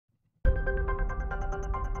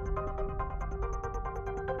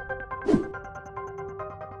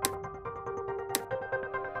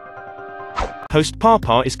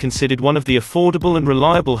HostPapa is considered one of the affordable and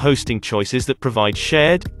reliable hosting choices that provide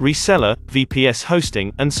shared, reseller, VPS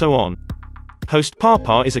hosting, and so on.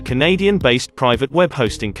 HostPapa is a Canadian-based private web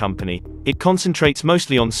hosting company. It concentrates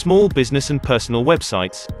mostly on small business and personal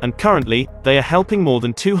websites, and currently, they are helping more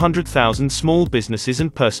than 200,000 small businesses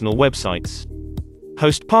and personal websites.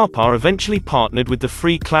 HostPapa eventually partnered with the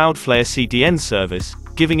free Cloudflare CDN service,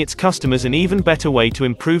 giving its customers an even better way to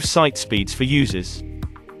improve site speeds for users.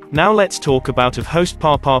 Now let's talk about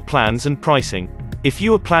HostPapa plans and pricing. If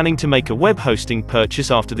you are planning to make a web hosting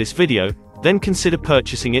purchase after this video, then consider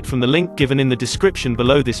purchasing it from the link given in the description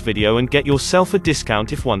below this video and get yourself a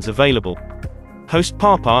discount if one's available.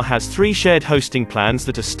 HostPapa has 3 shared hosting plans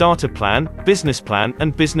that are Starter Plan, Business Plan,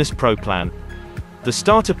 and Business Pro Plan. The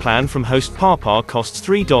Starter Plan from HostPapa costs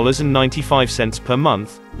 $3.95 per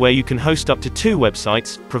month, where you can host up to 2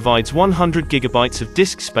 websites, provides 100 GB of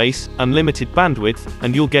disk space, unlimited bandwidth,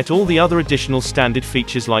 and you'll get all the other additional standard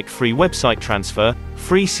features like free website transfer,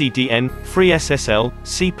 free CDN, free SSL,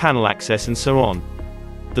 cPanel access, and so on.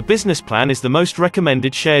 The Business Plan is the most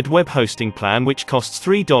recommended shared web hosting plan, which costs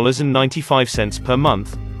 $3.95 per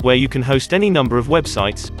month, where you can host any number of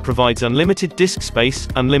websites, provides unlimited disk space,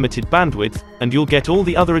 unlimited bandwidth, and you'll get all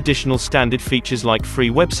the other additional standard features like free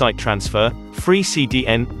website transfer, free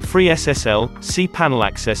CDN, free SSL, cPanel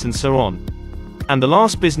access, and so on. And the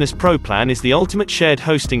last Business Pro plan is the ultimate shared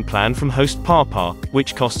hosting plan from HostPapa,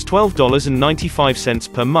 which costs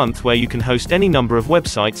 $12.95 per month, where you can host any number of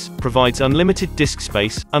websites, provides unlimited disk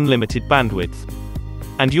space, unlimited bandwidth.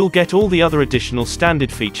 And you'll get all the other additional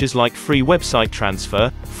standard features like free website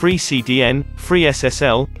transfer, free CDN, free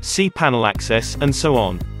SSL, cPanel access, and so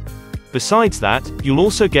on. Besides that, you'll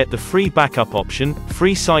also get the free backup option,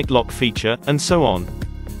 free site lock feature, and so on.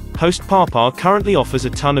 HostPapa currently offers a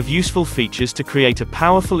ton of useful features to create a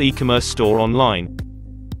powerful e-commerce store online.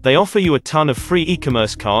 They offer you a ton of free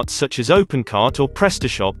e-commerce carts such as OpenCart or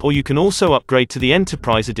PrestaShop, or you can also upgrade to the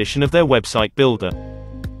Enterprise edition of their website builder.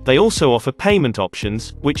 They also offer payment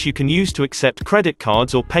options, which you can use to accept credit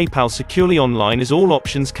cards or PayPal securely online, as all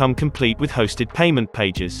options come complete with hosted payment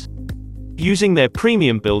pages. Using their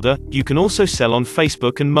premium builder, you can also sell on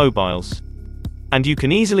Facebook and mobiles. And you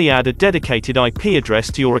can easily add a dedicated IP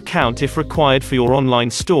address to your account if required for your online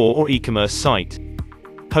store or e-commerce site.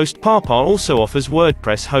 HostPapa also offers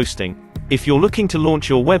WordPress hosting. If you're looking to launch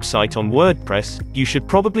your website on WordPress, you should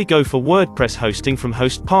probably go for WordPress hosting from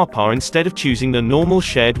HostPapa instead of choosing the normal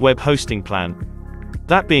shared web hosting plan.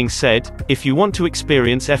 That being said, if you want to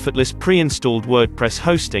experience effortless pre-installed WordPress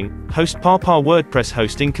hosting, HostPapa WordPress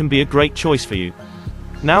hosting can be a great choice for you.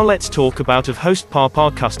 Now let's talk about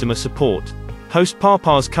HostPapa customer support.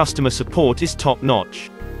 HostPapa's customer support is top-notch.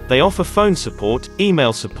 They offer phone support,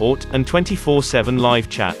 email support, and 24/7 live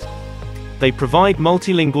chat. They provide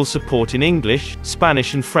multilingual support in English,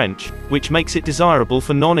 Spanish, and French, which makes it desirable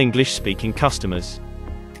for non-English speaking customers.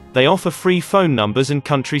 They offer free phone numbers and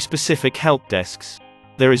country-specific help desks.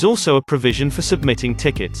 There is also a provision for submitting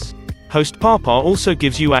tickets. HostPapa also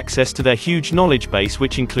gives you access to their huge knowledge base,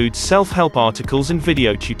 which includes self-help articles and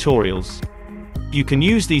video tutorials. You can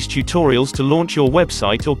use these tutorials to launch your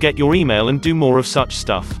website or get your email and do more of such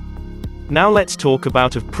stuff. Now let's talk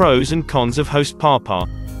about pros and cons of HostPapa.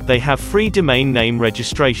 They have free domain name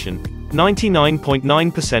registration,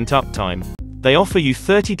 99.9% uptime. They offer you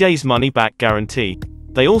 30 days money-back guarantee.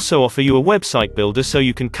 They also offer you a website builder so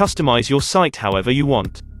you can customize your site however you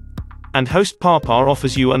want. And HostPapa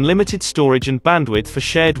offers you unlimited storage and bandwidth for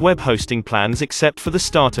shared web hosting plans except for the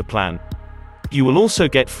starter plan. You will also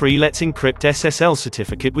get free Let's Encrypt SSL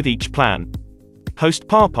certificate with each plan.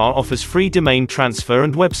 HostPapa offers free domain transfer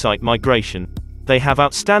and website migration. They have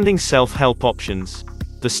outstanding self-help options.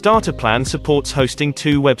 The starter plan supports hosting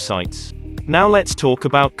 2 websites. Now let's talk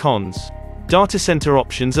about cons. Data center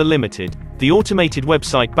options are limited. The automated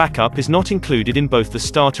website backup is not included in both the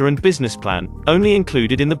starter and business plan, only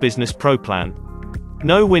included in the Business Pro plan.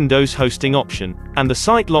 No Windows hosting option, and the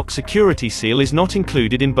site lock security seal is not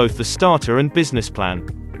included in both the starter and business plan.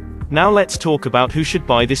 Now let's talk about who should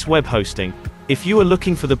buy this web hosting. If you are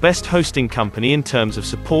looking for the best hosting company in terms of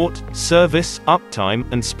support, service,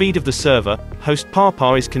 uptime, and speed of the server,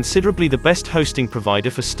 HostPapa is considerably the best hosting provider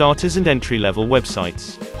for starters and entry-level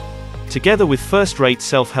websites. Together with first-rate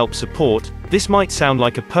self-help support, this might sound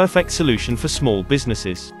like a perfect solution for small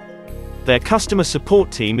businesses. Their customer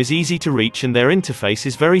support team is easy to reach and their interface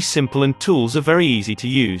is very simple and tools are very easy to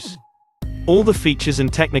use. All the features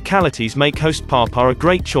and technicalities make HostPapa a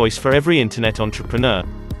great choice for every internet entrepreneur.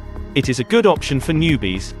 It is a good option for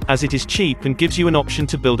newbies, as it is cheap and gives you an option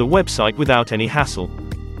to build a website without any hassle.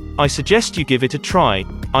 I suggest you give it a try.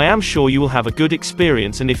 I am sure you will have a good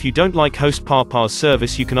experience, and if you don't like HostPapa's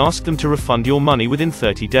service, you can ask them to refund your money within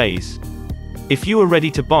 30 days. If you are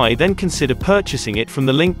ready to buy, then consider purchasing it from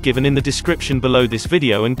the link given in the description below this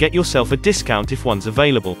video and get yourself a discount if one's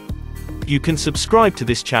available. You can subscribe to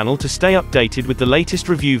this channel to stay updated with the latest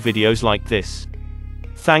review videos like this.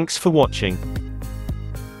 Thanks for watching.